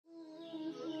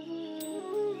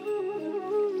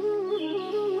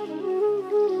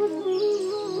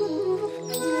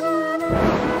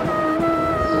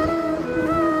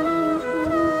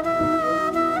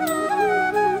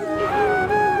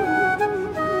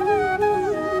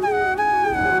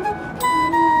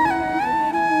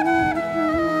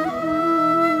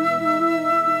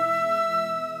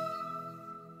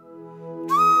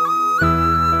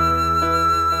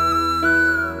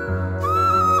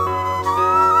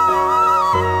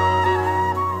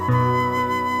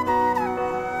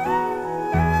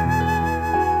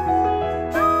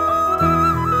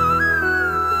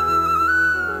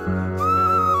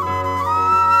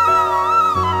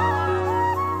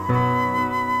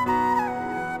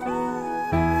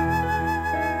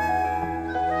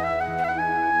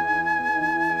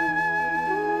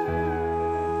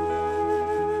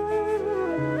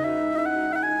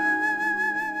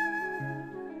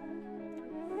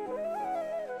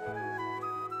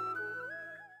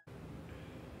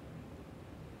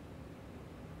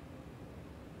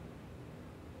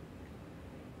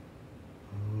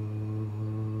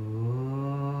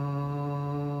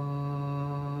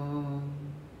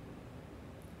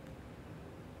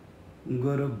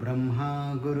Guru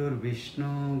Brahma, Guru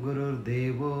Vishnu, Guru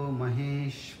Devo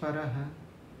Maheshwaraha,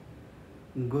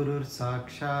 Guru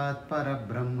Sakshat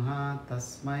Parabrahma,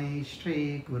 Tasmai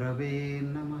Shri Gurave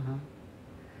Namaha.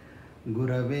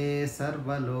 Gurave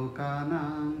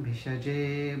Sarvalokanam,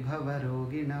 Bhishaje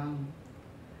Bhavaroginam,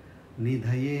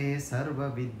 Nidhaye Sarva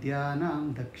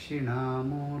Vidyanam,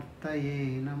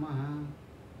 Dakshinamurtaye Namaha.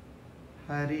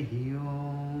 Harihi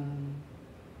Om.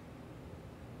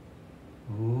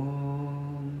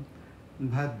 Om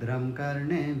Bhadram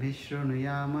Karne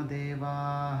Vishrunuyama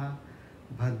Devaha,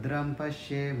 Bhadram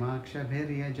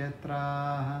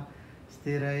Pashyemakshabhiryajatraha,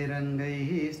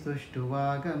 Stirairangaihi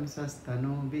Stuštuvagam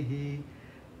Sastanubihi,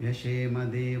 Vyashema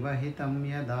Devahitam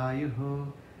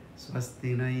Yadayuhu,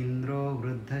 Swastina Indro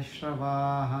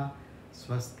Vruddhashravaha,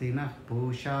 Swastinah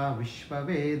Pusha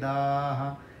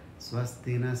Vishvavedaha,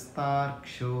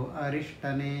 Swastinastarksho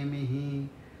Arishtanemihi,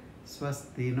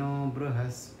 Swasti no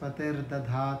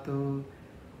Bruhaspatirdadhatu.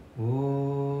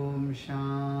 Om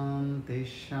Shanti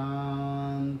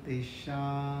Shanti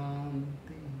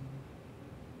Shanti.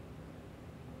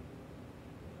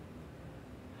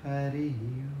 Hari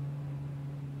Om.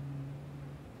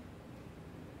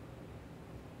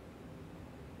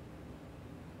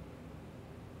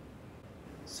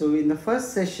 So in the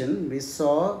first session we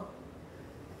saw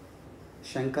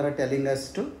Shankara telling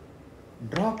us to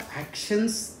drop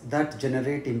actions that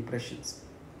generate impressions.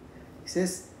 He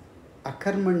says,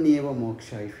 Akarmanyeva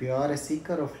moksha. If you are a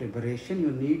seeker of liberation, you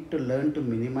need to learn to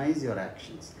minimize your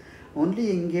actions.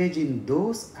 Only engage in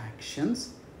those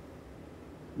actions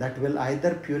that will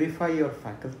either purify your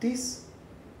faculties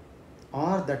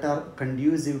or that are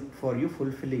conducive for you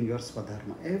fulfilling your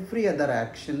swadharma. Every other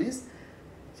action is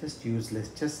just useless,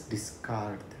 just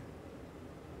discard them.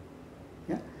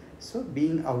 Yeah? So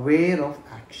being aware of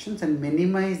actions and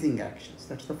minimizing actions,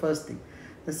 that's the first thing.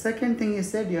 The second thing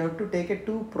is that you have to take a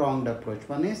two-pronged approach.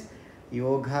 One is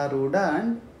yoga rudha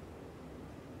and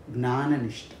gnana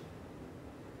nishta.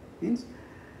 Means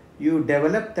you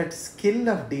develop that skill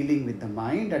of dealing with the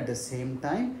mind, at the same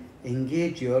time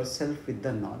engage yourself with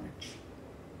the knowledge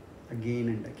again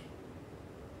and again.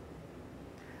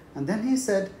 And then he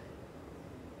said,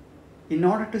 in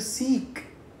order to seek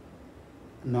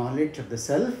knowledge of the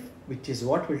self, which is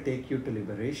what will take you to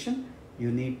liberation,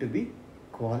 you need to be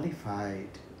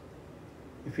qualified.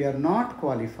 If you are not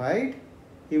qualified,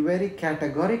 he very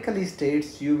categorically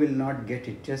states you will not get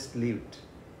it, just leave it.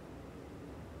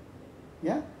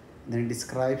 Yeah? Then he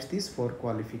describes these four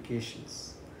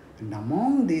qualifications. And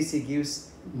among these he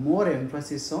gives more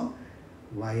emphasis on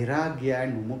vairagya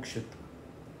and mumukshutva.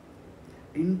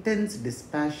 Intense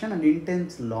dispassion and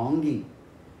intense longing.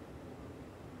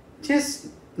 Just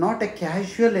not a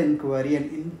casual inquiry, an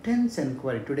intense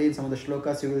inquiry. Today in some of the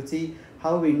shlokas you will see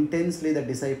how intensely the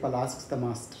disciple asks the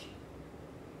master.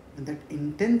 And that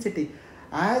intensity,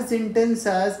 as intense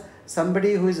as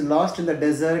somebody who is lost in the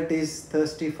desert is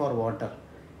thirsty for water.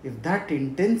 If that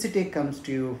intensity comes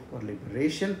to you for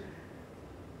liberation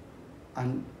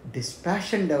and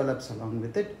dispassion develops along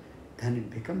with it, then it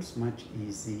becomes much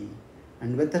easy.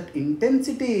 And when that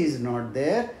intensity is not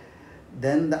there,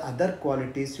 then the other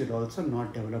qualities will also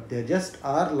not develop. They just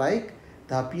are like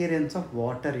the appearance of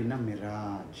water in a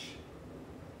mirage.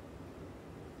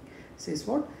 Says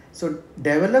what? So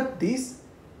develop these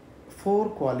four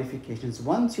qualifications.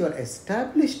 Once you are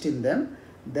established in them,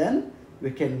 then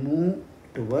we can move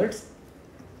towards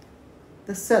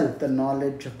the self, the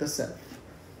knowledge of the self.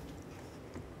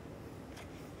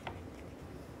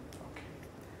 Okay.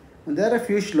 And there are a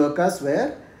few shlokas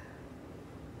where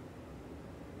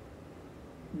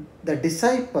the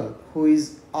disciple who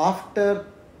is after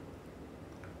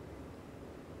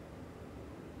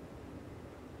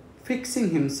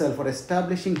fixing himself or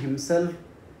establishing himself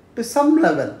to some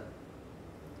level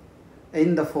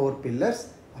in the four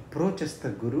pillars approaches the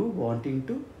Guru wanting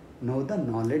to know the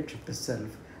knowledge of the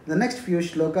self. The next few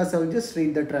shlokas I will just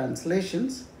read the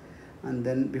translations and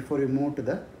then before we move to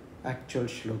the actual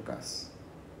shlokas.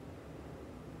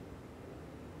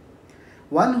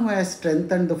 One who has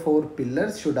strengthened the four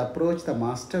pillars should approach the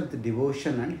master with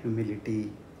devotion and humility.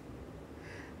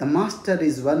 The master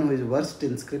is one who is versed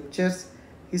in scriptures.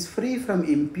 He is free from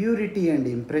impurity and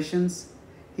impressions.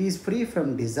 He is free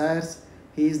from desires.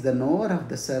 He is the knower of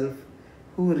the self,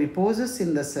 who reposes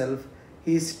in the self.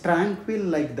 He is tranquil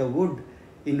like the wood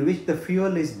in which the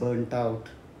fuel is burnt out.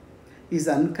 He is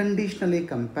unconditionally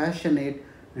compassionate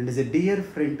and is a dear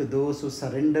friend to those who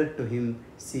surrender to him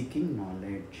seeking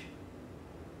knowledge.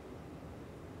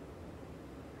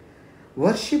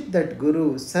 Worship that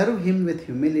Guru, serve him with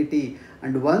humility,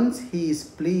 and once he is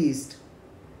pleased,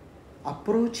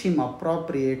 approach him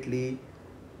appropriately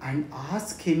and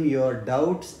ask him your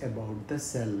doubts about the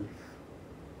self.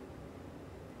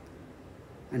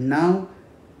 And now,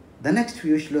 the next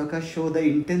few shlokas show the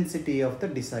intensity of the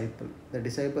disciple. The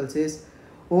disciple says,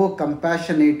 "O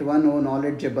compassionate one, O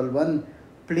knowledgeable one,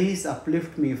 please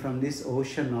uplift me from this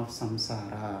ocean of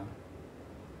samsara.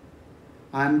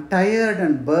 I am tired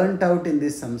and burnt out in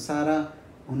this samsara.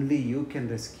 Only you can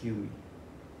rescue me.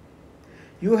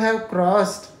 You have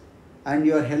crossed and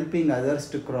you are helping others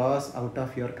to cross out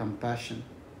of your compassion.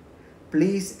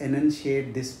 Please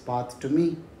enunciate this path to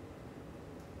me.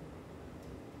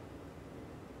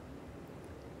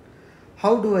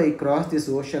 How do I cross this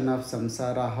ocean of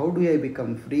samsara? How do I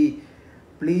become free?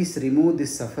 Please remove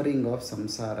this suffering of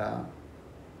samsara.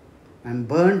 I am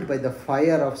burnt by the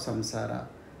fire of samsara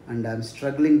and I am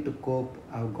struggling to cope.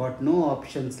 I have got no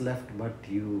options left but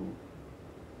you."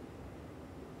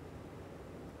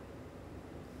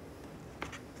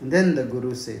 And then the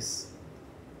Guru says,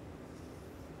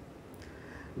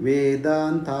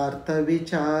 "Vedantartha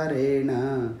vicharena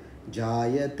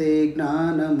jayate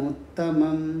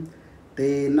gnanamuttamam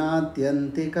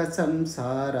tenatyantika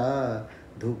samsara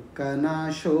dukkha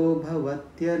nasho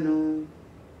bhavatyanu."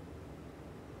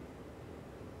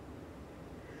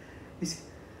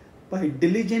 By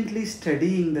diligently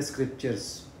studying the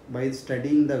scriptures, by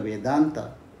studying the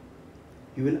Vedanta,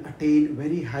 you will attain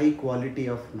very high quality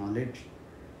of knowledge.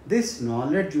 This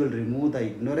knowledge will remove the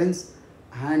ignorance,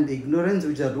 and ignorance,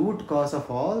 which is the root cause of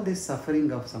all this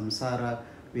suffering of samsara,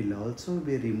 will also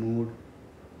be removed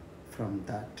from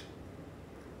that.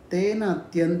 Tena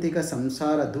atyantika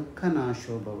samsara dukkha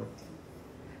nasho bhavati.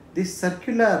 This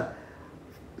circular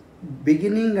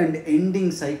beginning and ending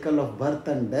cycle of birth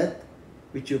and death,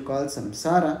 which you call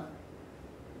samsara,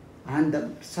 and the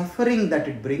suffering that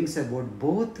it brings about,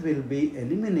 both will be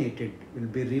eliminated, will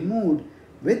be removed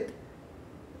with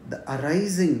the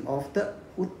arising of the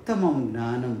uttamam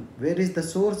gnanam. Where is the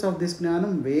source of this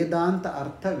gnanam? Vedanta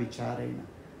artha vicharena.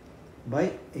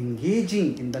 By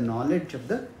engaging in the knowledge of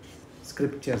the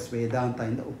scriptures, Vedanta,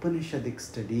 in the Upanishadic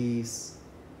studies.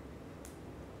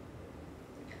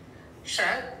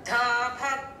 Shraddha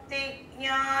bhakti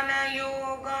jnana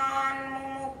yogan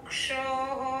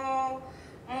mumukshoho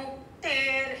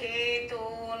mukter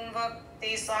hetun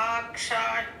bhakti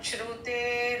sakshat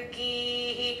shruter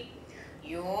gihi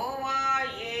yo va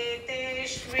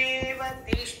yeteshveva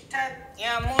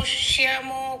tishthatyamushya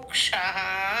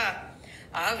mokshaha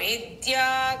avidya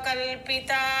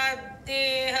kalpita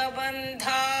deha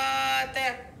bandhat.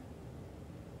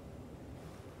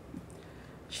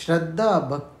 Shraddha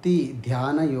bhakti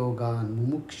dhyana yogan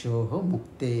mumukshoho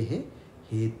muktehe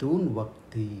hetun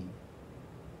vakti.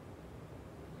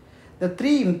 The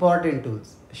three important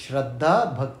tools: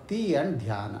 Shraddha, Bhakti and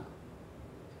Dhyana.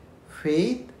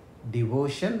 Faith,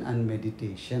 devotion and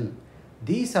meditation.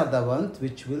 These are the ones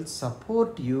which will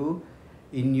support you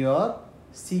in your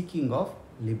seeking of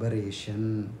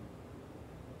liberation.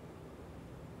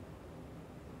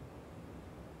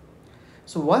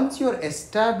 So once you are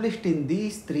established in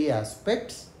these three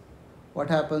aspects, what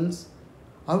happens?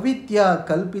 Avidya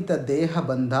kalpita deha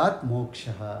bandhat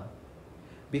moksha.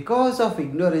 Because of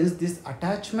ignorance, this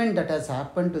attachment that has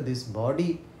happened to this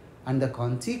body and the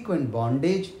consequent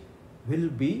bondage will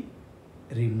be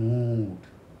removed.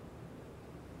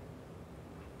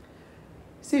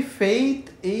 See,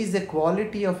 faith is a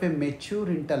quality of a mature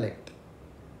intellect.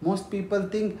 Most people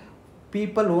think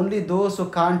only those who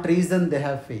can't reason, they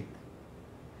have faith.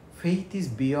 Faith is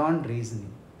beyond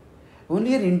reasoning.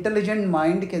 Only an intelligent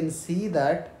mind can see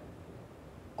that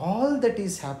all that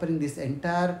is happening, this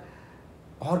entire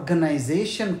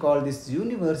organization called this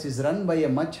universe, is run by a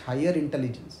much higher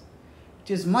intelligence,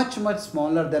 which is much, much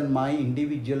smaller than my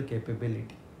individual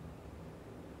capability.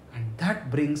 And that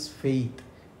brings faith.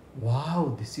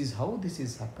 Wow, this is how this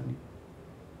is happening.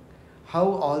 How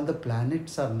all the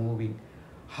planets are moving.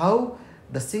 How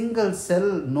the single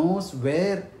cell knows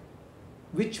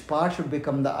which part should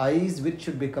become the eyes, which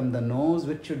should become the nose,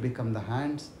 which should become the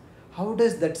hands. How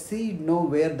does that seed know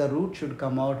where the root should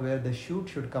come out, where the shoot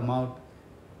should come out?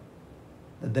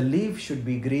 The leaf should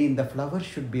be green, the flower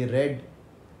should be red.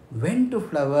 When to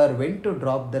flower, when to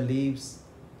drop the leaves,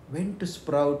 when to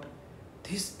sprout.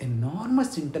 This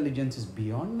enormous intelligence is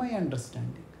beyond my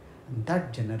understanding, and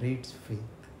that generates faith.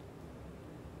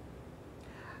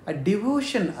 A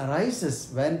devotion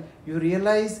arises when you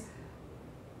realize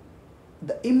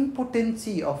the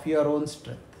impotency of your own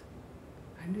strength.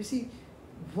 And you see,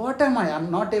 what am I?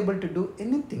 I'm not able to do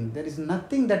anything. There is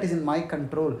nothing that is in my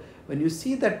control. When you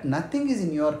see that nothing is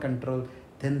in your control,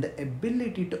 then the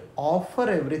ability to offer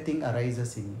everything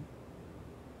arises in you.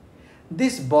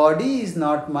 This body is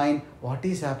not mine. What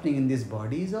is happening in this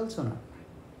body is also not mine.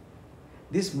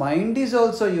 This mind is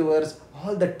also yours.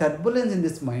 All the turbulence in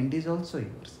this mind is also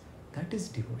yours. That is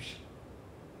devotion.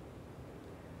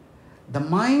 The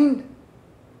mind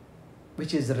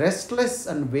which is restless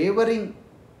and wavering,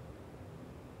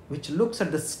 which looks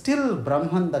at the still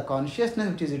Brahman, the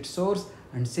consciousness which is its source,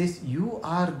 and says, you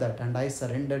are that and I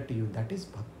surrender to you. That is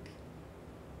bhakti.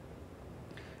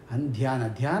 And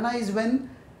dhyana. Dhyana is when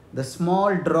the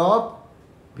small drop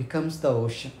becomes the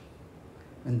ocean.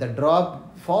 When the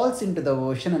drop falls into the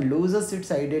ocean and loses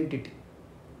its identity.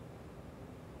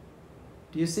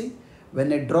 Do you see?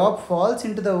 When a drop falls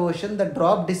into the ocean, the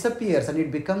drop disappears and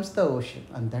it becomes the ocean.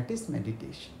 And that is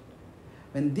meditation.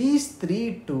 When these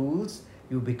three tools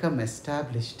you become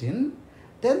established in,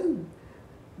 then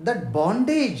that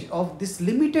bondage of this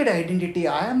limited identity,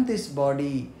 I am this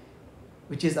body,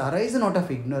 which is arisen out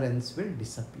of ignorance, will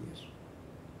disappear.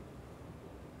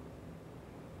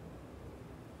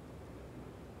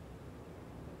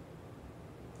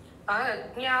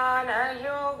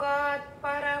 अज्ञानयोगात्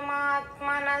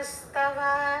परमात्मनस्तव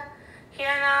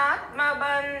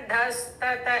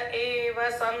ह्यनात्मबन्धस्तत एव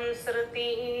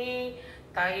संसृतिः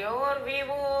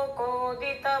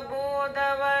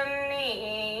तयोर्विवोकोदितबोधवह्निः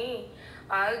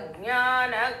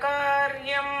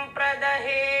अज्ञानकार्यं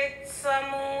प्रदहेत्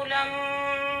समूलम्.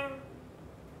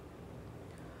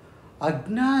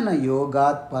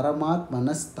 Ajnana-yogat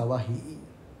paramatmanastavahi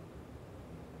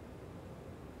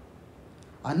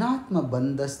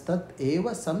anatma-bandhastat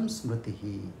eva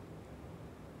samsmritihi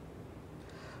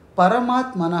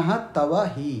paramatmanaha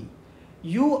tavahi.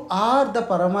 You are the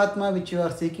Paramatma which you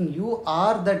are seeking. You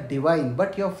are the divine,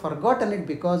 but you have forgotten it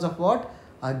because of what?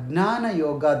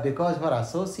 Ajnana-yoga, because of our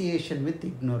association with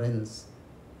ignorance.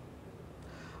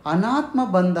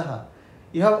 Anatma-bandha.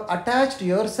 You have attached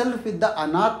yourself with the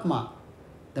anatma,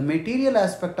 the material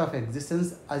aspect of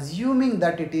existence, assuming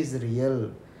that it is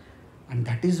real. And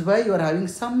that is why you are having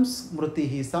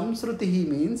samsmritihi. Samsrutihi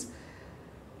means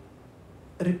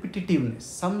repetitiveness.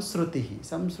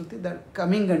 Samsruti, that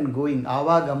coming and going,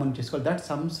 avagaman, which is called, that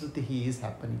samsrutihi is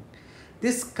happening.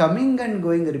 This coming and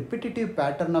going repetitive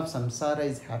pattern of samsara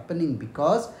is happening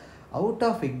because out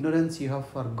of ignorance you have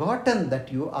forgotten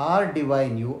that you are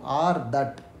divine, you are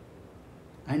that.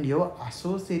 And you have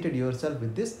associated yourself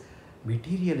with this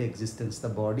material existence, the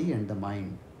body and the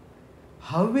mind.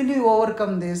 How will you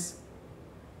overcome this?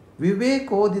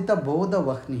 Vivekodita bodha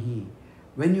vahnihi.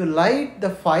 When you light the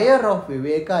fire of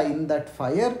Viveka, in that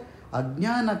fire,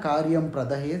 ajnana karyam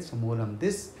pradahet samulam.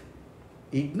 This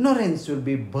ignorance will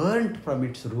be burnt from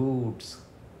its roots.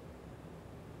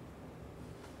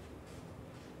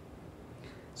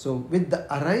 So with the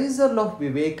arisal of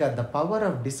Viveka, the power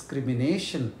of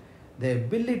discrimination, the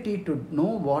ability to know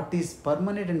what is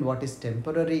permanent and what is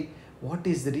temporary, what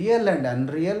is real and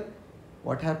unreal,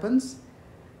 what happens?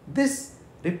 This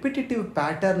repetitive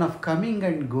pattern of coming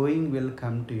and going will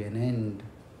come to an end.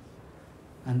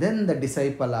 And then the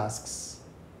disciple asks,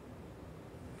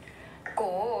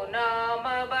 को नाम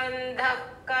बन्धः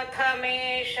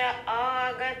कथमेष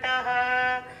आगतः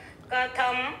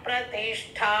कथं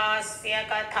प्रतिष्ठास्य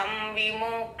कथं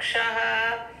विमोक्षः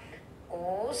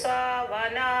को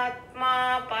सावनात्मा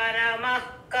परमः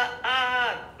क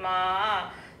आत्मा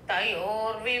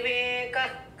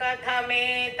तयोर्विवेकः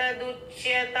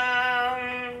कथमेतदुच्यताम्.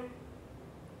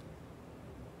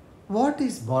 what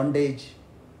is bondage?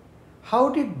 How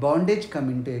did bondage come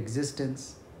into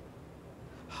existence?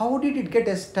 How did it get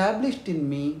established in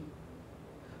me?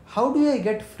 How do I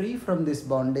get free from this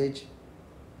bondage?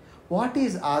 What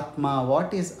is Atma?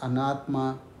 What is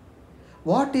Anatma?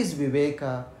 What is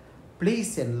Viveka?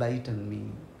 Please enlighten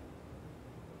me.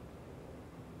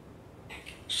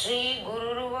 Shri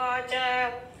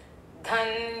Gururuvacha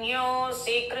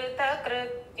Dhanyossi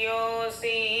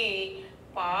Kritakrityosi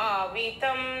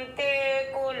Pavitam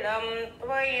te kulam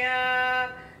tvaya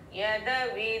Yada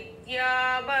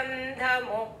vidya bandha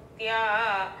muktya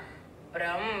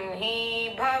Brahmi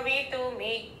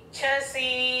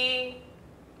bhavitumicchasi.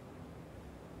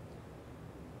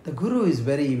 The Guru is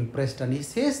very impressed and he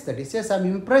says, I'm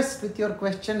impressed with your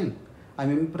questioning.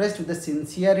 I'm impressed with the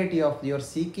sincerity of your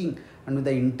seeking and with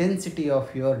the intensity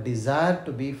of your desire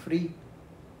to be free.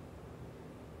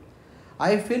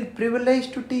 I feel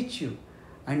privileged to teach you,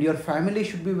 and your family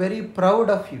should be very proud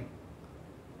of you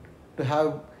to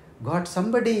have got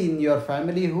somebody in your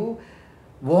family who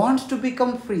wants to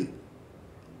become free.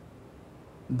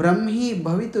 Brahmi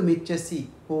bhavitumicchasi,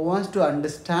 who wants to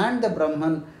understand the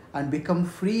Brahman and become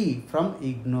free from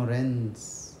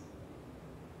ignorance.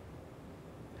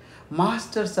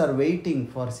 Masters are waiting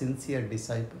for sincere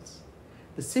disciples.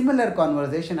 The The similar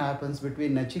conversation happens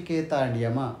between Nachiketa and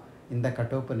Yama in the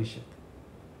Kathopanishad.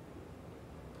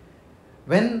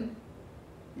 When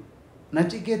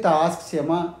Nachiketa asks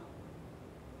Yama,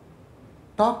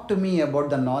 talk to me about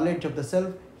the knowledge of the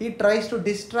self, he tries to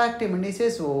distract him and he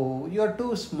says, oh, you are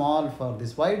too small for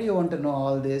this. Why do you want to know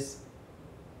all this?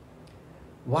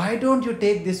 Why don't you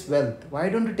take this wealth? Why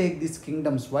don't you take these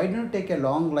kingdoms? Why don't you take a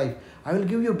long life? I will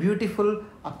give you beautiful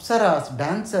apsaras,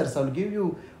 dancers. I will give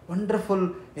you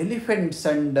wonderful elephants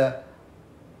and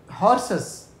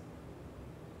horses.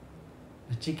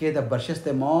 Nachiketa brushes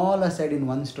them all aside in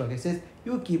one stroke. He says,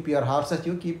 you keep your horses,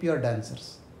 you keep your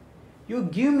dancers. You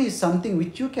give me something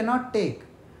which you cannot take.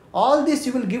 All this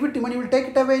you will give it to me and you will take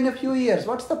it away in a few years.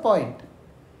 What's the point?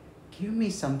 Give me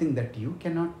something that you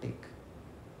cannot take.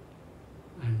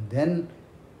 And then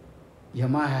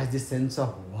Yama has this sense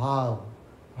of, wow,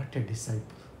 what a disciple.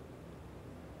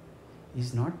 He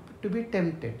is not to be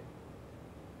tempted.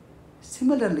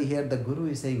 Similarly, here the Guru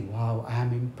is saying, wow, I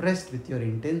am impressed with your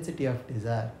intensity of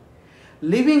desire.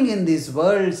 Living in this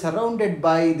world surrounded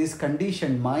by these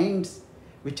conditioned minds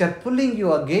which are pulling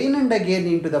you again and again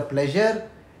into the pleasure,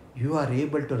 you are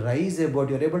able to rise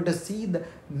above, you are able to see the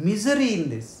misery in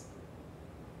this.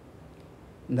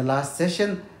 In the last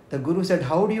session, the Guru said,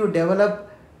 how do you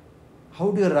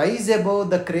rise above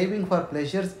the craving for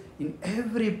pleasures? In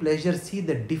every pleasure, see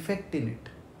the defect in it.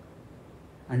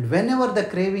 And whenever the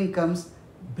craving comes,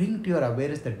 bring to your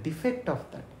awareness the defect of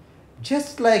that.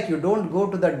 Just like you don't go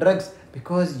to the drugs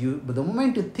because the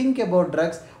moment you think about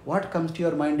drugs, what comes to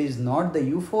your mind is not the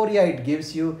euphoria it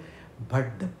gives you,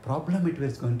 but the problem it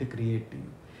was going to create to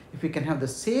you. If you can have the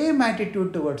same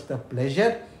attitude towards the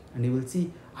pleasure, and you will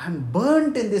see, I'm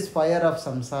burnt in this fire of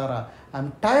samsara.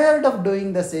 I'm tired of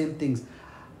doing the same things.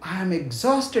 I am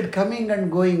exhausted coming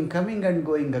and going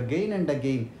again and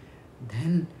again.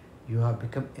 Then you have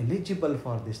become eligible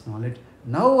for this knowledge.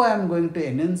 Now I am going to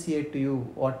enunciate to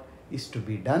you what is to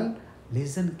be done.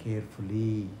 Listen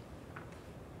carefully.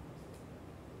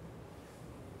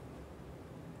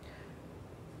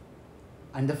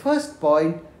 And the first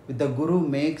point which the Guru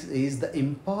makes is the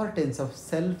importance of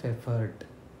self-effort.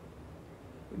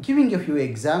 Giving a few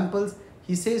examples,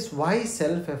 he says why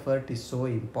self-effort is so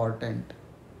important.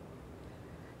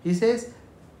 He says,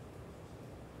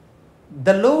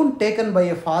 the loan taken by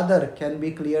a father can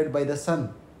be cleared by the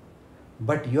son,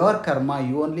 but your karma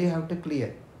you only have to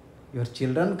clear. Your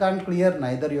children can't clear,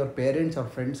 neither your parents or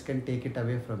friends can take it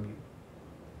away from you.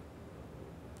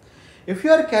 If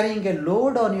you are carrying a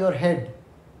load on your head,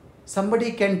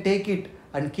 somebody can take it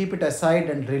and keep it aside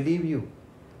and relieve you.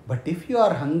 But if you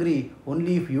are hungry,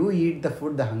 only if you eat the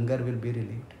food, the hunger will be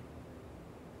relieved.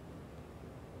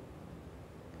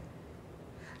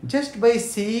 Just by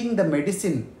seeing the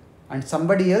medicine and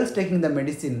somebody else taking the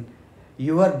medicine,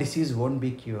 your disease won't be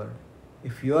cured.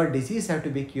 If your disease has to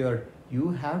be cured,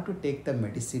 you have to take the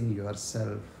medicine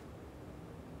yourself.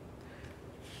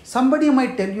 Somebody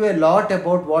might tell you a lot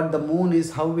about what the moon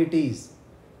is, how it is,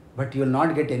 but you will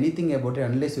not get anything about it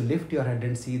unless you lift your head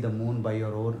and see the moon by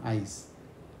your own eyes.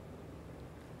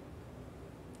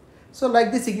 So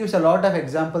like this, he gives a lot of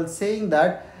examples saying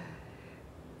that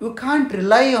you can't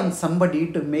rely on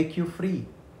somebody to make you free.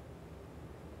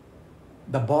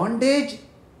 The bondage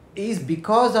is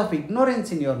because of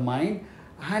ignorance in your mind,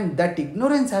 and that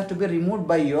ignorance has to be removed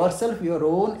by yourself, your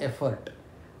own effort.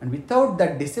 And without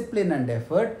that discipline and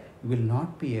effort, you will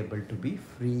not be able to be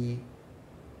free.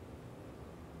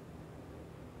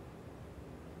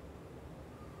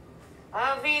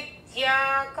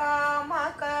 Avidya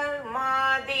kama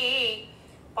karmadi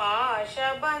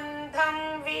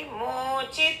pashabandham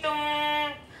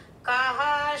vimochitum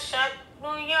kaha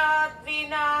shaknuyat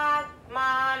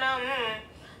vinatmanam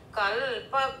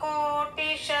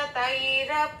kalpakoti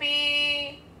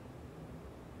shatairapi.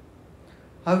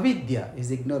 Avidya is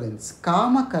ignorance.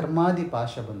 Kama karmadi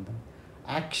pashabandham.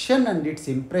 Action and its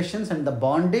impressions and the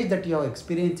bondage that you are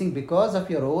experiencing because of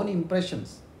your own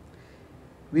impressions.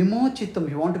 Vimochitam,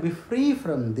 you want to be free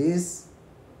from this.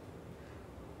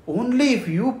 Only if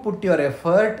you put your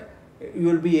effort, you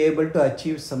will be able to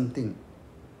achieve something.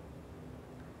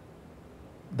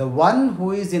 The one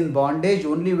who is in bondage,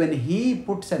 only when he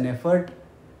puts an effort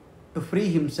to free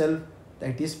himself,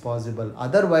 that is possible.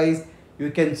 Otherwise,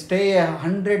 you can stay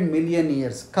 100 million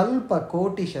years. Kalpa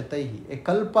koti shataihi. A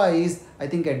kalpa is, I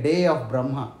think, a day of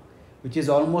Brahma, which is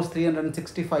almost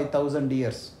 365,000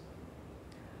 years.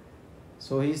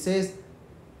 So he says,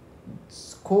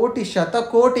 koti shata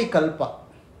koti kalpa.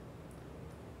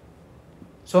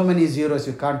 So many zeros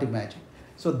you can't imagine.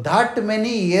 So that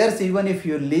many years even if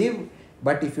you live,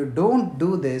 but if you don't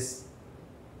do this,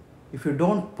 If you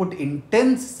don't put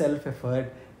intense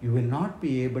self-effort, you will not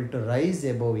be able to rise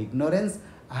above ignorance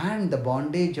and the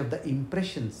bondage of the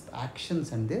impressions, the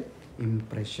actions and their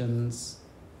impressions.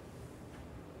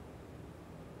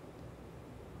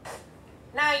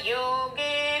 Na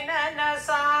yogena na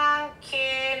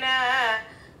sankhena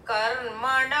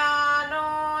karmana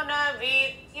no na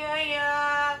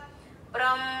vidyaya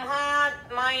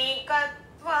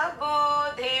brahmatmaikatva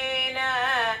bodhena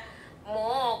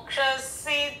moksha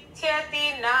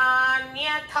siddhyati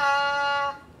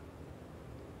nanyatha.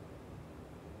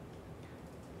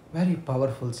 Very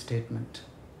powerful statement.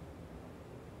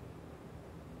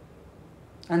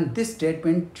 And this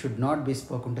statement should not be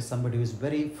spoken to somebody who is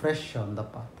very fresh on the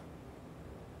path.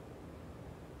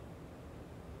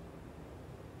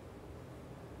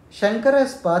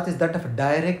 Shankara's path is that of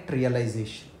direct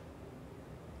realization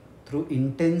through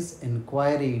intense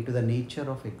inquiry into the nature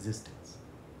of existence.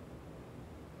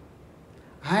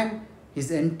 And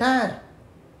his entire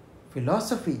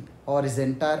philosophy or his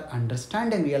entire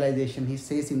understanding, realization, he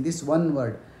says in this one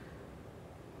word,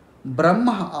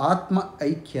 Brahma Atma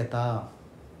Aikyata.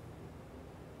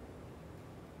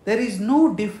 There is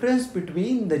no difference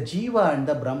between the Jiva and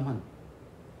the Brahman.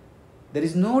 There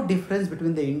is no difference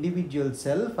between the individual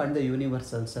self and the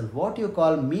universal self. What you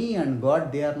call me and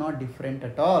God, they are not different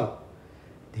at all.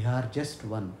 They are just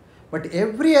one. But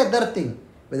every other thing,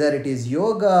 whether it is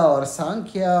yoga or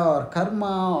Sankhya or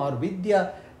Karma or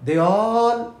Vidya, they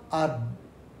all are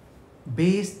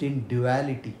based in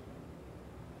duality.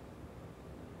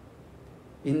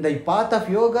 In the path of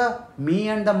yoga, me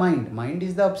and the mind. Mind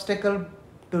is the obstacle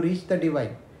to reach the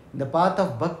divine. In the path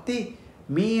of bhakti,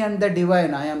 me and the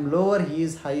divine. I am lower, he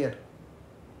is higher.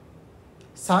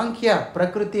 Sankhya,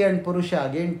 Prakriti and Purusha,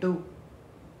 again two.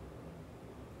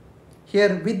 Here,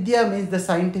 Vidya means the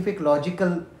scientific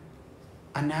logical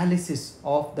analysis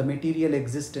of the material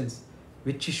existence,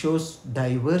 which shows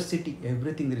diversity,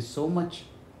 everything, there is so much.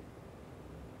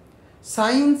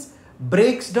 Science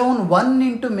breaks down one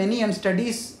into many and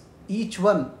studies each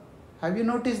one. Have you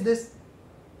noticed this?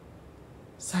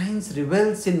 Science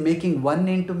revels in making one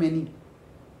into many.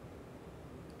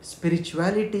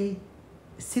 Spirituality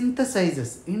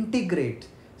synthesizes, integrates.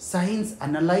 Science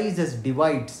analyzes,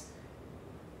 divides.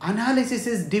 Analysis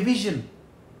is division.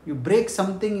 You break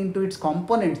something into its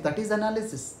components, that is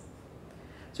analysis.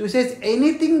 So he says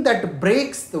anything that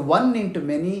breaks the one into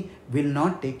many will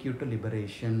not take you to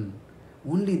liberation.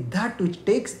 Only that which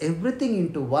takes everything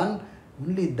into one,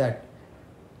 only that.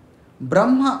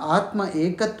 Brahma Atma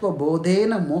Ekatva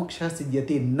Bodhena Moksha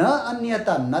Siddhyati. Na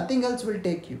Anyata, nothing else will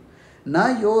take you.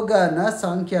 Na Yoga, na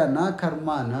Sankhya, na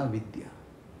Karma, na Vidya.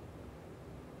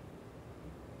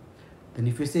 Then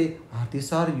if you say,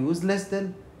 these are useless,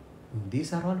 then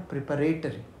these are all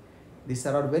preparatory. These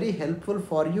are all very helpful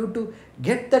for you to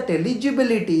get that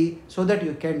eligibility so that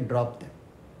you can drop them.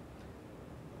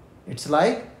 It's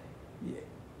like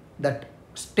that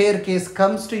staircase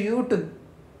comes to you to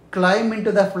climb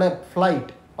into the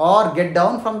flight or get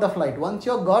down from the flight. Once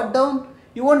you got down,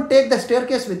 you won't take the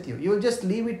staircase with you. You will just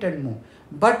leave it and move.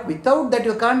 But without that,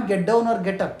 you can't get down or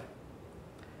get up.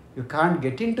 You can't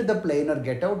get into the plane or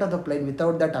get out of the plane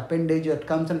without that appendage that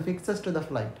comes and fixes to the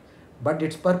flight. But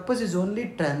its purpose is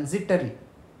only transitory,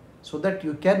 so that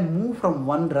you can move from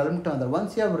one realm to another.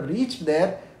 Once you have reached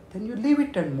there, then you leave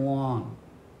it and move on.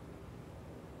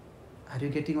 Are you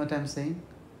getting what I am saying?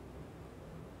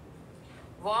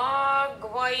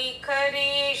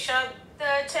 Vagvaikari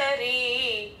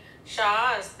Shabdachari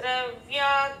Shastra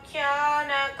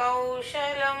Vyakhyana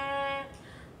Kaushalam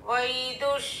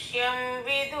Vaidushyam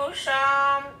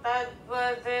Vidusham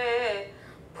Tadvad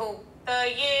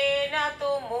Bhuktaye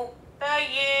Natu Muktaye.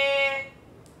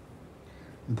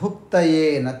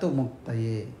 Bhuktaye natu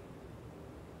muktaye.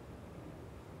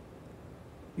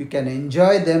 You can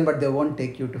enjoy them, but they won't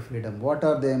take you to freedom. What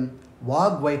are them?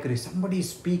 Vagvaikari. Somebody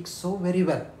speaks so very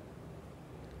well.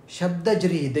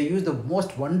 Shabdajri. They use the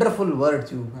most wonderful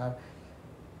words you have.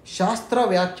 Shastra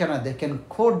Vyakhyana. They can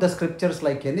quote the scriptures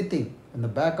like anything in the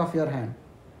back of your hand.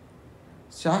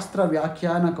 Shastra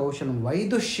Vyakhyana Kaushalam.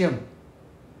 Vaidushyam.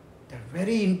 They're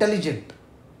very intelligent.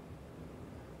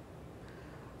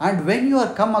 And when you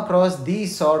are come across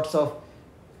these sorts of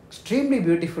extremely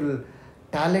beautiful,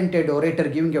 talented orator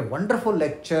giving a wonderful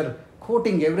lecture,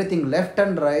 quoting everything left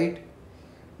and right,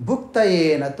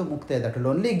 bhuktaye natu muktaye, that will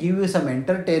only give you some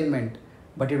entertainment,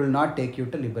 but it will not take you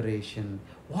to liberation.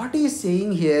 What he is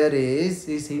saying here is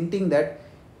hinting that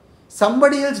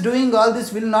somebody else doing all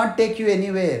this will not take you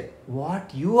anywhere.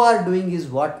 What you are doing is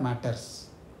what matters.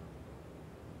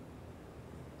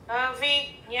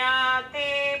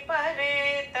 Avijñāte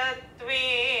pare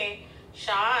tattve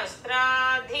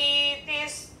shāstrādhi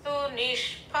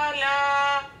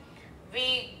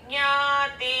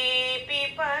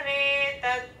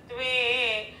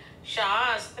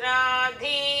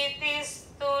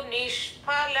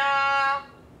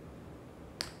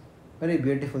Very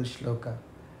beautiful shloka.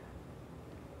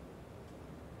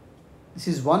 This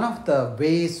is one of the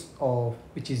ways of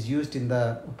which is used in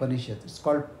the Upanishad. It's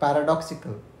called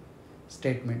paradoxical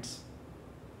statements.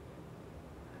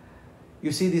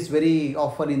 You see this very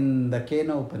often in the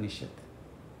Kena Upanishad.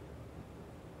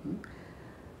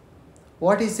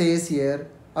 What he says here,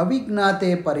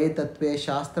 avignate paretatve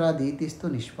shastraditistu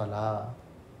nishpala.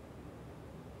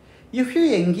 If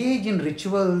you engage in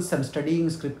rituals and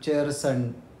studying scriptures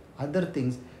and other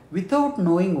things without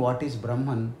knowing what is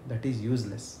Brahman, that is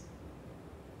useless.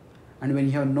 And when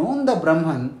you have known the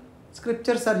Brahman,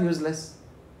 scriptures are useless.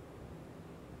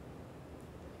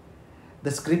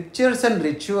 The scriptures and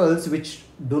rituals which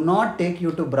do not take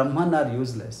you to Brahman are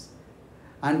useless.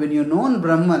 And when you know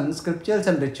Brahman, scriptures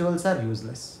and rituals are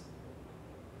useless.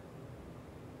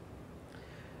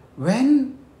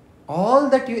 When all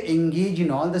that you engage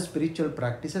in, all the spiritual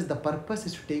practices, the purpose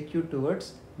is to take you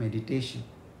towards meditation.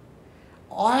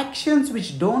 Actions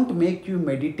which don't make you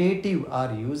meditative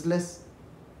are useless.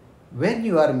 When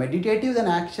you are meditative, then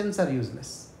actions are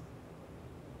useless.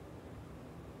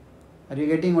 Are you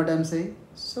getting what I am saying?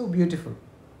 So beautiful.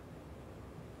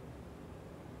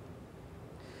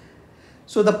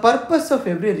 So the purpose of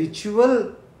every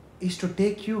ritual is to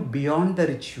take you beyond the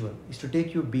ritual, is to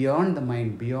take you beyond the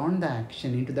mind, beyond the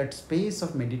action, into that space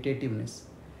of meditativeness.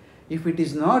 If it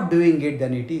is not doing it,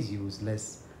 then it is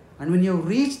useless. And when you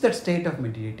reach that state of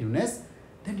meditativeness,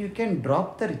 then you can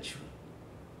drop the ritual.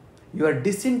 Your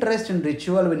disinterest in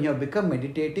ritual when you have become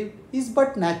meditative is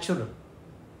but natural.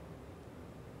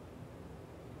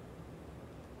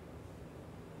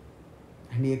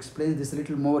 And he explains this a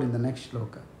little more in the next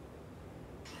shloka.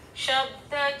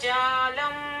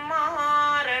 शब्दजालं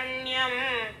महारण्यं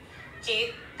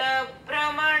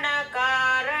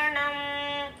चित्तभ्रमणकारणम्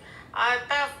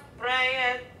अतः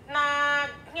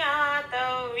प्रयत्नात्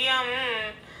ज्ञातव्यं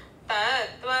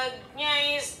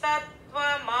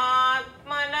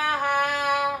तत्त्वज्ञैस्तत्त्वमात्मनः.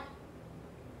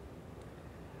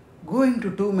 Going to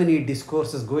too many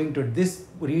discourses, going to this,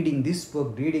 reading this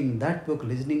book, reading that book,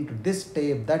 listening to this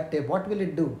tape, that tape, what will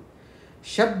it do?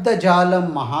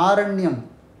 Shabdajalam maharanyam.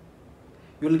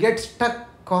 You will get stuck,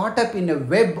 caught up in a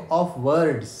web of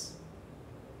words.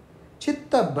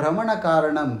 Chitta brahmana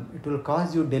karanam. It will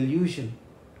cause you delusion.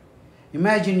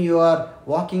 Imagine you are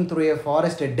walking through a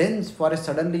forest, a dense forest,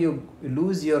 suddenly you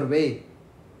lose your way.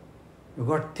 You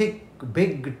got thick,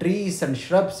 big trees and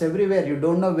shrubs everywhere. You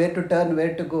don't know where to turn,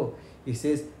 where to go. He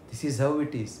says, this is how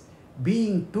it is.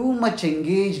 Being too much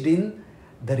engaged in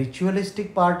the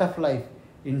ritualistic part of life,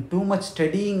 in too much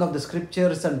studying of the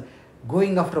scriptures and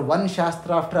going after one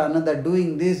shastra after another,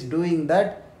 doing this, doing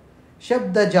that.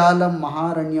 Shabda jalam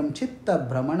maharanyam chitta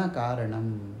brahmana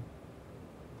karanam.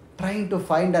 Trying to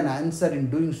find an answer in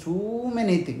doing so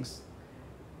many things.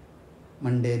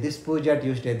 Monday this puja,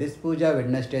 Tuesday this puja,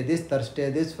 Wednesday this,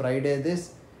 Thursday this, Friday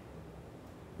this,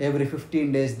 every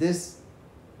 15 days this.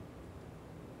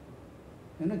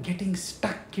 Getting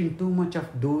stuck in too much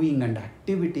of doing and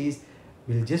activities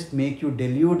will just make you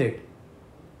deluded.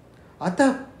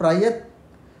 Atha prayatna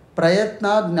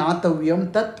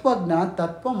gnatavyam tattva gnat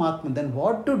tattvam atma. Then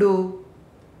what to do?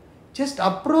 Just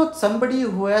approach somebody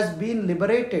who has been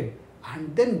liberated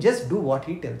and then just do what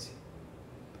he tells you.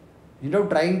 Instead of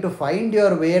trying to find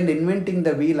your way and inventing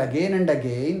the wheel again and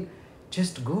again,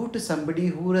 just go to somebody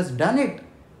who has done it,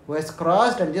 who has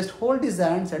crossed, and just hold his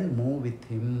hands and move with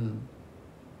him.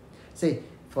 Say,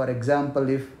 for example,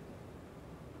 if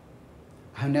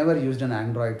I have never used an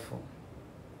Android phone.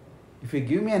 If you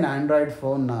give me an Android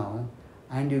phone now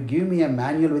and you give me a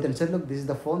manual with it and say, look, this is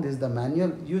the phone, this is the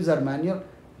manual, user manual,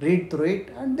 read through it,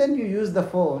 and then you use the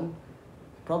phone,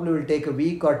 probably will take a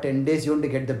week or 10 days, you want to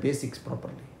get the basics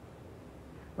properly.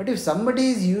 But if somebody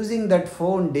is using that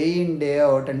phone day in, day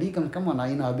out, and he comes, come on,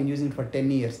 I know, I've been using it for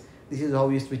 10 years. This is how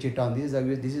you switch it on. This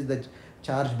is the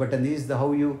charge button. This is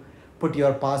how you put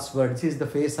your password. This is the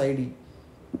Face ID.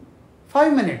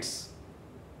 5 minutes.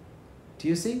 Do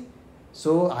you see?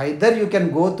 So either you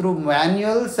can go through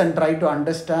manuals and try to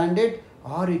understand it,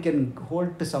 or you can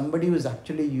hold to somebody who is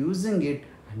actually using it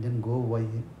and then go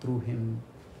through him.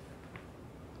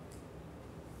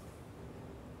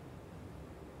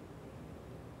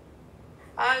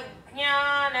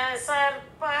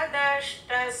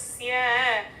 अज्ञानसर्पदष्टस्य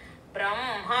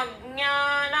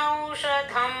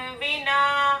ब्रह्मज्ञानौषधं विना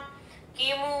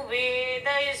किमु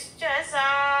वेदैश्च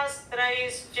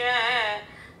शास्त्रैश्च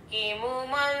किमु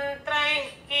मन्त्रैः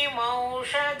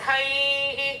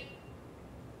किमौषधैः.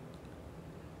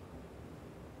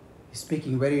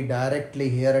 Speaking very directly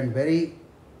here and very,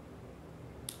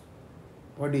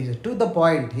 to the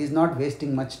point. He is not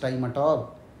wasting much time at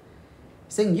all.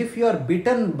 Saying if you are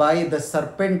bitten by the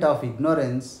serpent of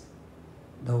ignorance,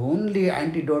 the only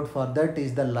antidote for that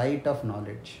is the light of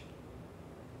knowledge.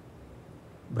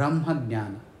 Brahma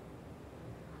Jnana.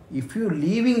 If you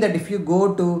leaving that, if you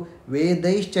go to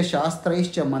Vedaischa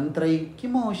Shastraischa Mantrai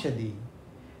Kimoshadi,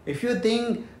 if you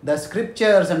think the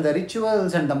scriptures and the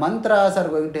rituals and the mantras are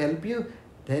going to help you,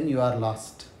 then you are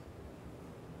lost.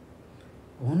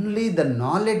 Only the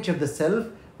knowledge of the self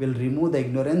will remove the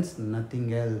ignorance,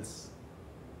 nothing else.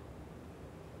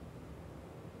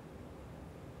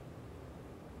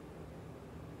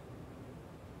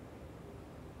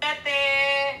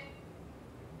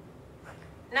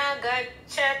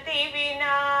 गच्छति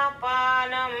विना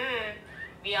पानं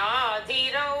व्याधिरौषधशब्दतः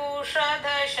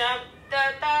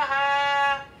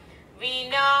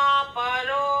विना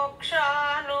परोक्षानुभवं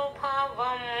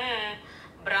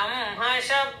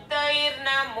ब्रह्मशब्दैर्न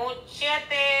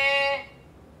मुच्यते.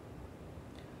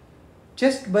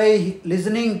 Just by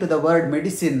listening to the word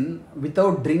medicine,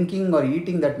 without drinking or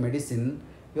eating that medicine,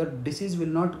 your disease will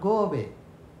not go away.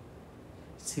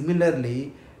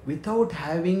 Similarly, without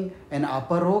having an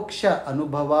aparoksha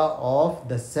anubhava of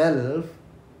the self,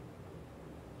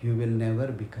 you will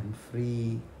never become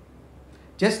free.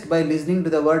 Just by listening to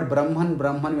the word Brahman,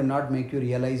 Brahman will not make you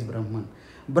realize Brahman.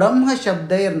 Brahma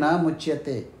shabdair na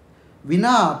muchyate, vina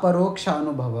aparoksha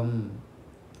anubhavam.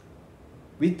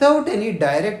 Without any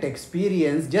direct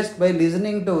experience, just by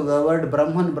listening to the word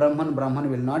Brahman, Brahman, Brahman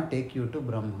will not take you to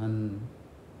Brahman.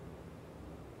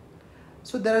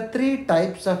 So there are three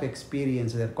types of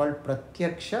experience. They are called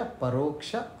Pratyaksha,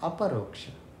 Paroksha,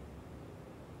 Aparoksha.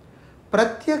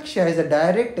 Pratyaksha is a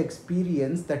direct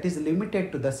experience that is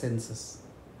limited to the senses.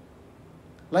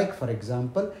 Like for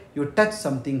example, you touch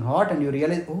something hot and you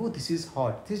realize, oh, this is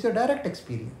hot. This is your direct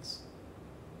experience.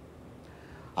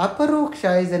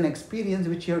 Aparoksha is an experience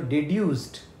which you have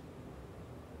deduced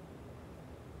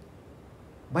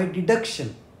by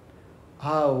deduction.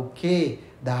 Okay,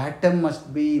 the atom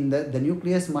must be in the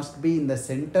nucleus must be in the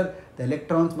center, the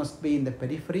electrons must be in the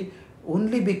periphery.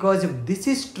 Only because if this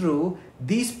is true,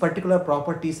 these particular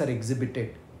properties are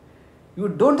exhibited. You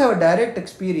don't have a direct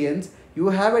experience, you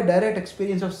have a direct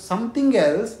experience of something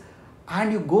else,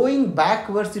 and you going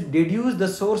backwards, you deduce the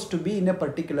source to be in a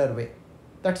particular way.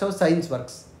 That's how science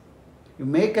works. You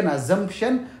make an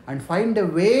assumption and find a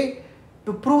way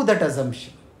to prove that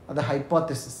assumption or the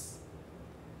hypothesis.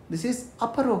 This is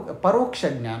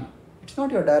paroksha jnana. It's not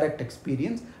your direct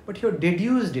experience, but you have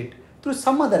deduced it through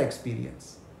some other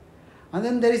experience. And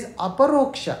then there is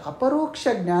aparoksha.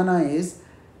 Aparoksha jnana is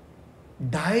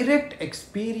direct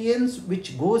experience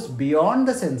which goes beyond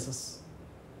the senses.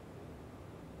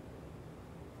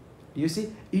 You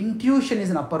see, intuition is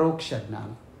an aparoksha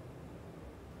jnana.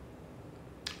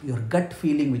 Your gut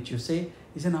feeling which you say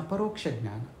is an aparoksha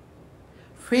jnana.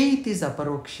 Faith is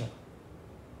aparoksha.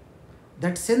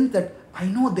 That sense that I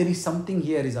know there is something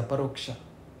here is aparoksha.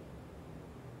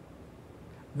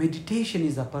 Meditation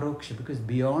is aparoksha because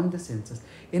beyond the senses.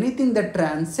 Anything that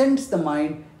transcends the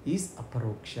mind is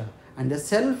aparoksha. And the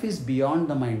self is beyond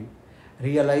the mind.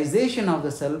 Realization of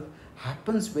the self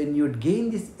happens when you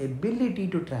gain this ability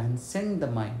to transcend the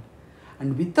mind.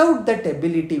 And without that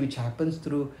ability, which happens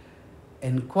through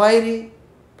inquiry,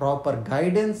 proper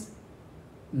guidance,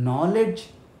 knowledge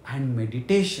and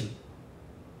meditation,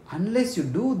 unless you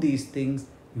do these things,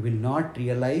 you will not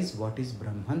realize what is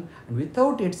Brahman. And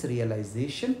without its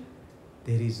realization,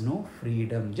 there is no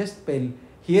freedom. Just by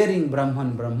hearing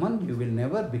Brahman, Brahman, you will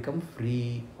never become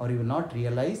free or you will not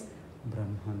realize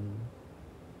Brahman.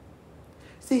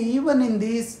 See, even in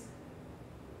these,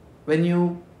 when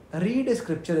you read a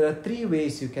scripture, there are three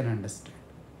ways you can understand.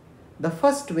 The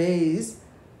first way is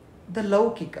the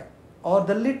laukika or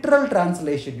the literal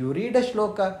translation. You read a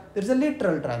shloka, there is a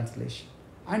literal translation.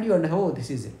 And you understand, oh, this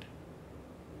is it.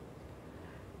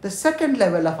 The second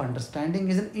level of understanding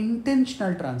is an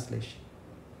intentional translation.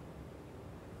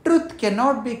 Truth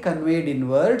cannot be conveyed in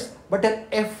words, but an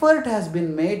effort has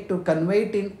been made to convey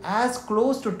it in as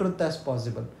close to truth as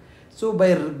possible. So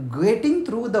by getting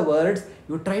through the words,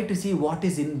 you try to see what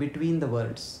is in between the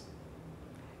words.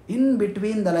 In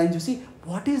between the lines, you see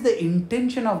what is the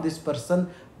intention of this person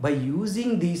by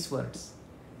using these words.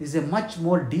 This is a much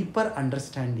more deeper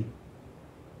understanding.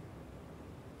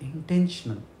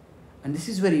 Intentional. And this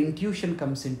is where intuition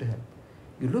comes in to help.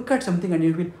 You look at something and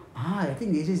you feel, I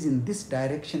think it is in this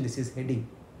direction this is heading.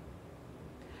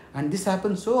 And this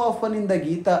happens so often in the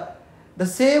Gita. The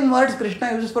same words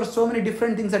Krishna uses for so many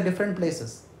different things at different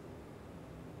places.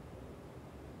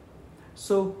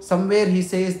 So somewhere he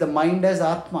says the mind as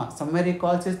Atma, somewhere he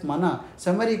calls it Mana,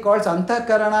 somewhere he calls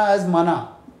Antakarana as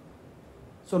Mana.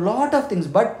 So lot of things,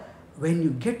 but when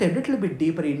you get a little bit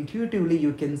deeper intuitively,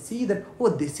 you can see that, oh,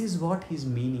 this is what he's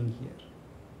meaning here.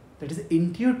 That is the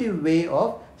intuitive way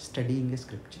of studying a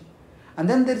scripture. And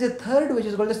then there is a third, which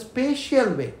is called the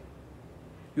spatial way.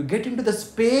 You get into the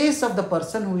space of the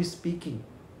person who is speaking.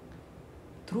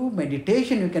 Through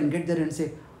meditation, you can get there and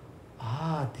say,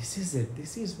 this is it.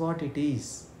 This is what it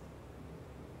is.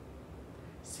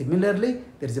 Similarly,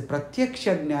 there is a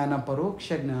pratyaksha jnana,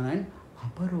 paroksha jnana and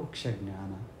aparoksha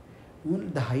jnana.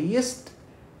 The highest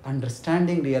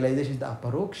understanding, realization is the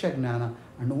aparoksha jnana,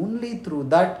 and only through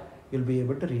that you will be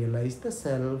able to realize the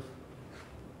self.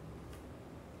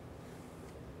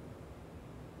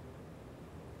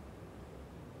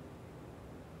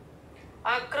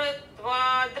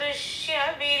 Akritva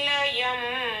drishya vilayam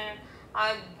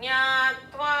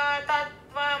ajñātva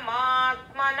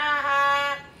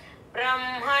tattvamatmanah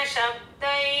brahma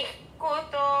shabdaih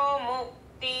kuto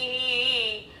mukti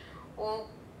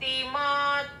ukti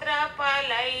matra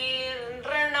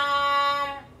palairnam.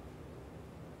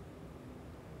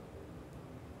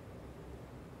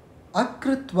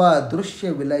 Akritva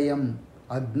drushya vilayam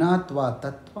ajnatva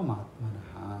tattvamatmanah.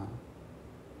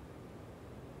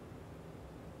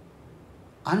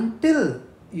 Until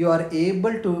you are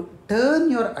able to turn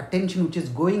your attention, which is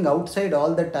going outside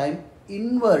all the time,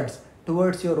 inwards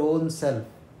towards your own self.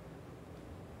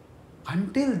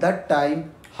 Until that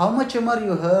time, how much ever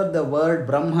you heard the word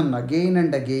Brahman again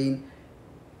and again,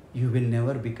 you will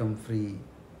never become free.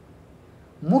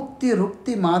 Mukti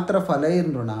rukti matra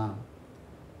phalairnruna.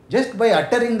 Just by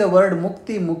uttering the word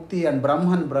Mukti, Mukti and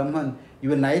Brahman, Brahman, you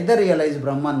will neither realize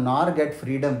Brahman nor get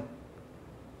freedom.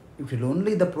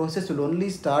 The process will only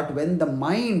start when the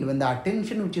mind, when the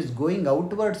attention which is going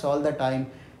outwards all the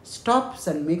time stops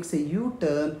and makes a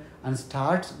U-turn and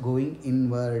starts going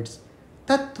inwards.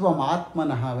 Tattvam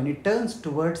atmanaha, when it turns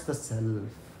towards the self.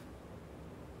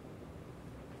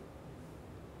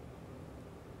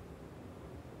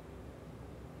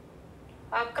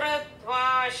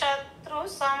 Akritva shatru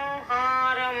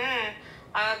samharam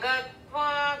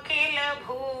agatva kila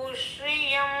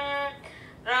bhushriyam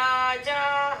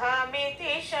Raja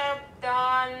hamiti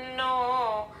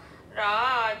shabdanno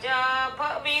Raja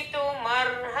bhavitum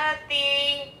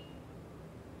arhati.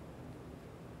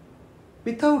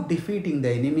 Without defeating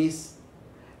the enemies,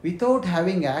 without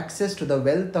having access to the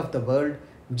wealth of the world,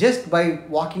 just by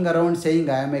walking around saying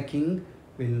I am a king,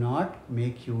 will not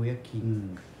make you a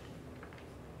king.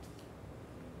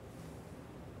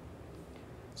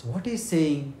 So what he is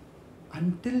saying,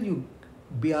 until you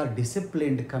are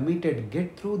disciplined, committed,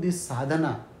 get through this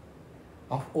sadhana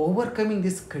of overcoming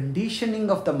this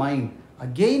conditioning of the mind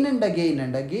again and again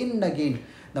and again and again.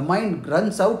 The mind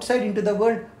runs outside into the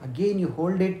world, again you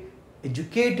hold it,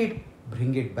 educate it,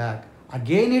 bring it back.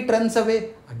 Again it runs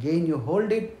away, again you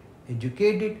hold it,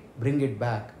 educate it, bring it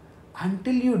back.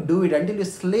 Until you do it, until you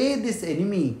slay this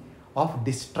enemy of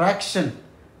distraction,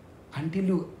 until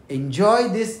you enjoy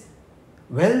this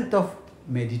wealth of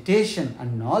meditation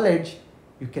and knowledge,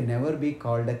 you can never be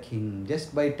called a king.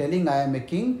 Just by telling I am a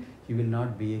king, you will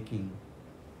not be a king.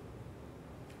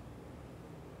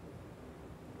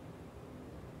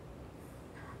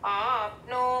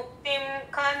 Apnoktim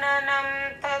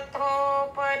khananam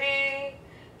tathopari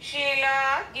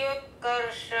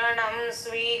shiladyutkarshanam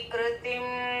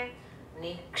svikritim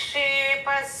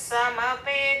nikshepas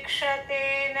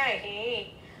samapekshate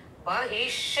nahi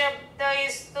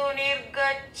bahishabdaistu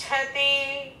nirgacchati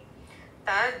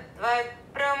tadvad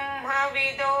brahma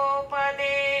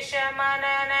vidopadesha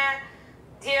manana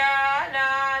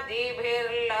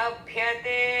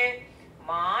dhyanadibhirlabhyate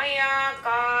maya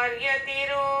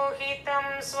karyatirohitam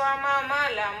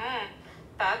swamamalam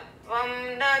tattvam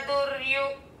na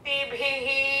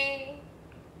duryuktibhihi.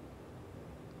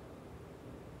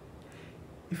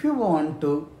 If you want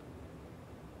to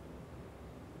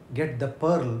get the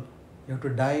pearl, you have to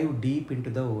dive deep into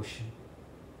the ocean.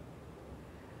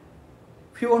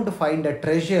 If you want to find a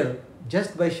treasure,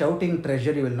 just by shouting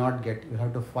treasure you will not get. You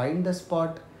have to find the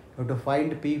spot, you have to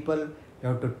find people, you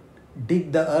have to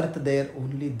dig the earth there,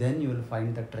 only then you will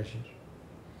find the treasure.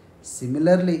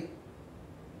 Similarly,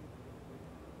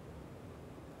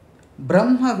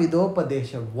 Brahma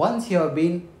Vidopadesha, once you have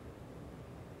been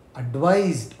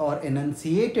advised or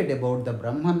enunciated about the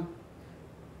Brahman,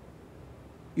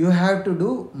 you have to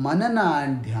do manana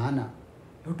and dhyana.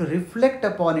 You have to reflect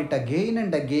upon it again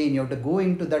and again. You have to go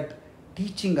into that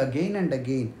teaching again and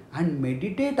again and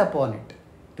meditate upon it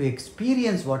to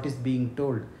experience what is being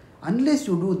told. Unless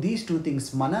you do these two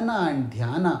things, manana and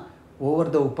dhyana, over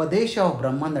the upadesha of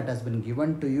Brahman that has been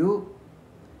given to you,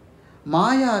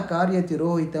 maya karya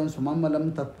tirohitam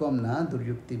swamamalam tattvam na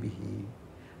duryukti bihi.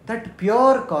 that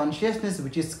pure consciousness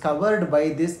which is covered by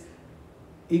this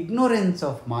ignorance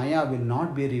of Maya will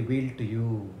not be revealed to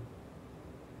you.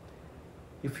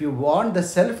 If you want the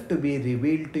self to be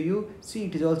revealed to you, see,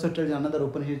 it is also tells another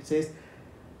Upanishad says,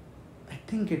 I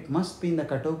think it must be in the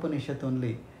Kathopanishad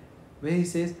only, where he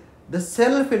says, the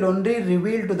self will only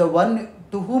reveal to the one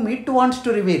to whom it wants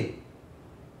to reveal.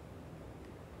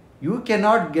 You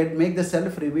cannot make the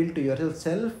self reveal to yourself.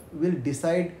 Self will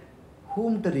decide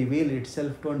whom to reveal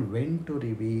itself to and when to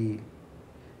reveal.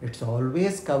 It's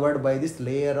always covered by this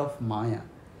layer of Maya.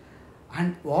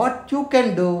 And what you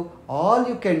can do, all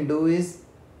you can do is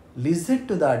listen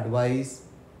to the advice,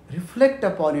 reflect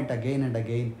upon it again and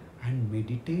again, and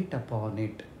meditate upon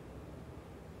it.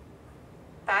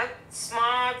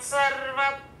 तस्मात्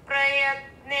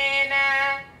सर्वप्रयत्नेन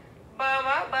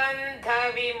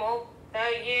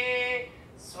भवबन्धविमुक्तये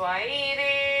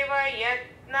स्वैरेव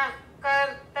यत्नः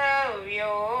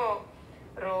कर्तव्यो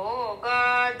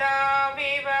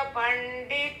रोगादाविव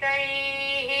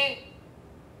पण्डितैः.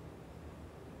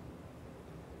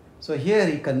 So here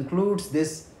he concludes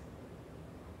this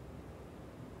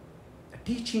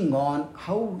teaching on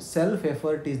how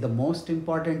self-effort is the most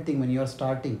important thing when you are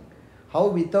starting. How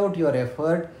without your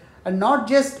effort, and not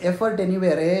just effort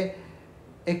anywhere,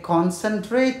 a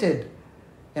concentrated,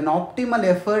 an optimal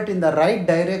effort in the right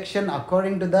direction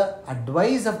according to the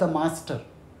advice of the master.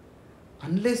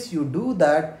 Unless you do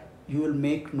that, you will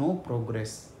make no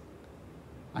progress.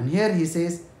 And here he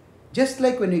says, just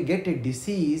like when you get a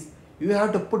disease, you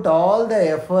have to put all the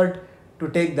effort to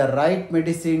take the right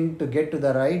medicine, to get to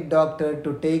the right doctor,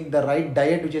 to take the right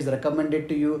diet which is recommended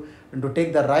to you, and to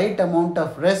take the right amount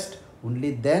of rest.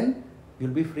 Only then you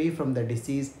will be free from the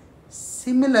disease.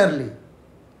 Similarly,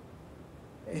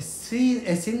 a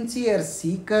sincere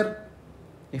seeker,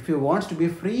 if he wants to be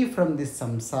free from this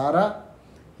samsara,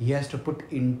 he has to put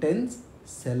intense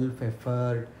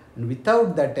self-effort. And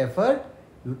without that effort,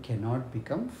 you cannot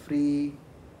become free.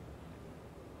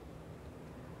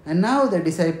 And now the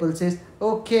disciple says,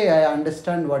 okay, I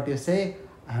understand what you say.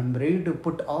 I am ready to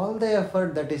put all the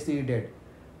effort that is needed.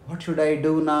 What should I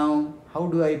do now? How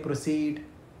do I proceed?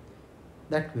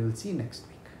 That we will see next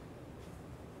week.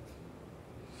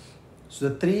 So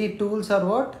the three tools are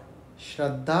what?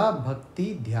 Shraddha,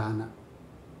 Bhakti, Dhyana.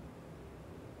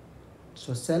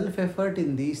 So self-effort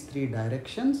in these three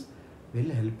directions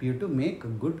will help you to make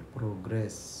good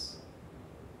progress.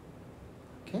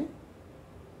 Okay?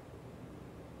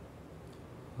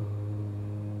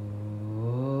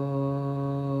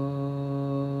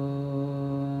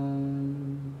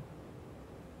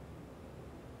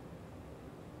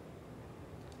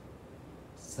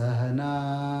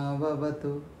 Sahana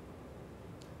vavatu,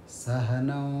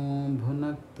 Sahanau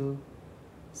bhunaktu,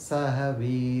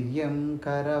 Sahaviryam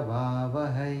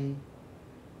karavavahai,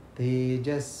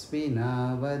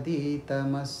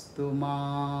 Tejasvinavaditamastu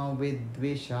ma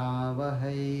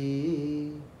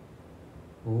vidvishavahai.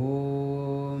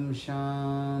 Om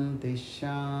Shanti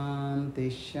Shanti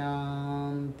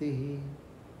Shanti.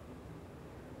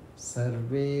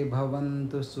 Sarve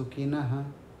bhavantu sukhinah,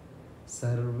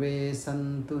 Sarve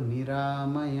santu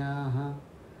niramayaha,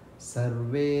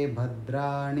 Sarve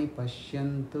bhadrani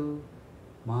pashyantu,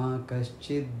 Ma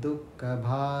kaschid dukkha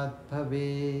bhat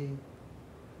bhave.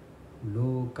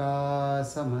 Loka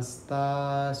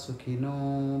samasta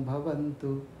sukhino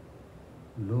bhavantu,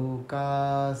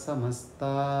 Loka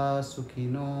samasta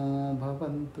sukhino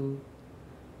bhavantu,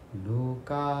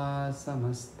 Loka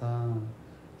samasta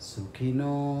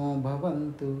sukhino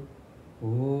bhavantu.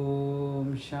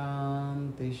 Om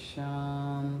Shanti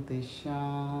Shanti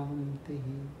Shanti.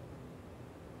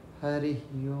 Hari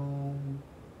Om.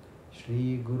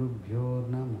 Shri Gurubhyo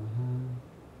Namaha.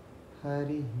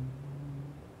 Hari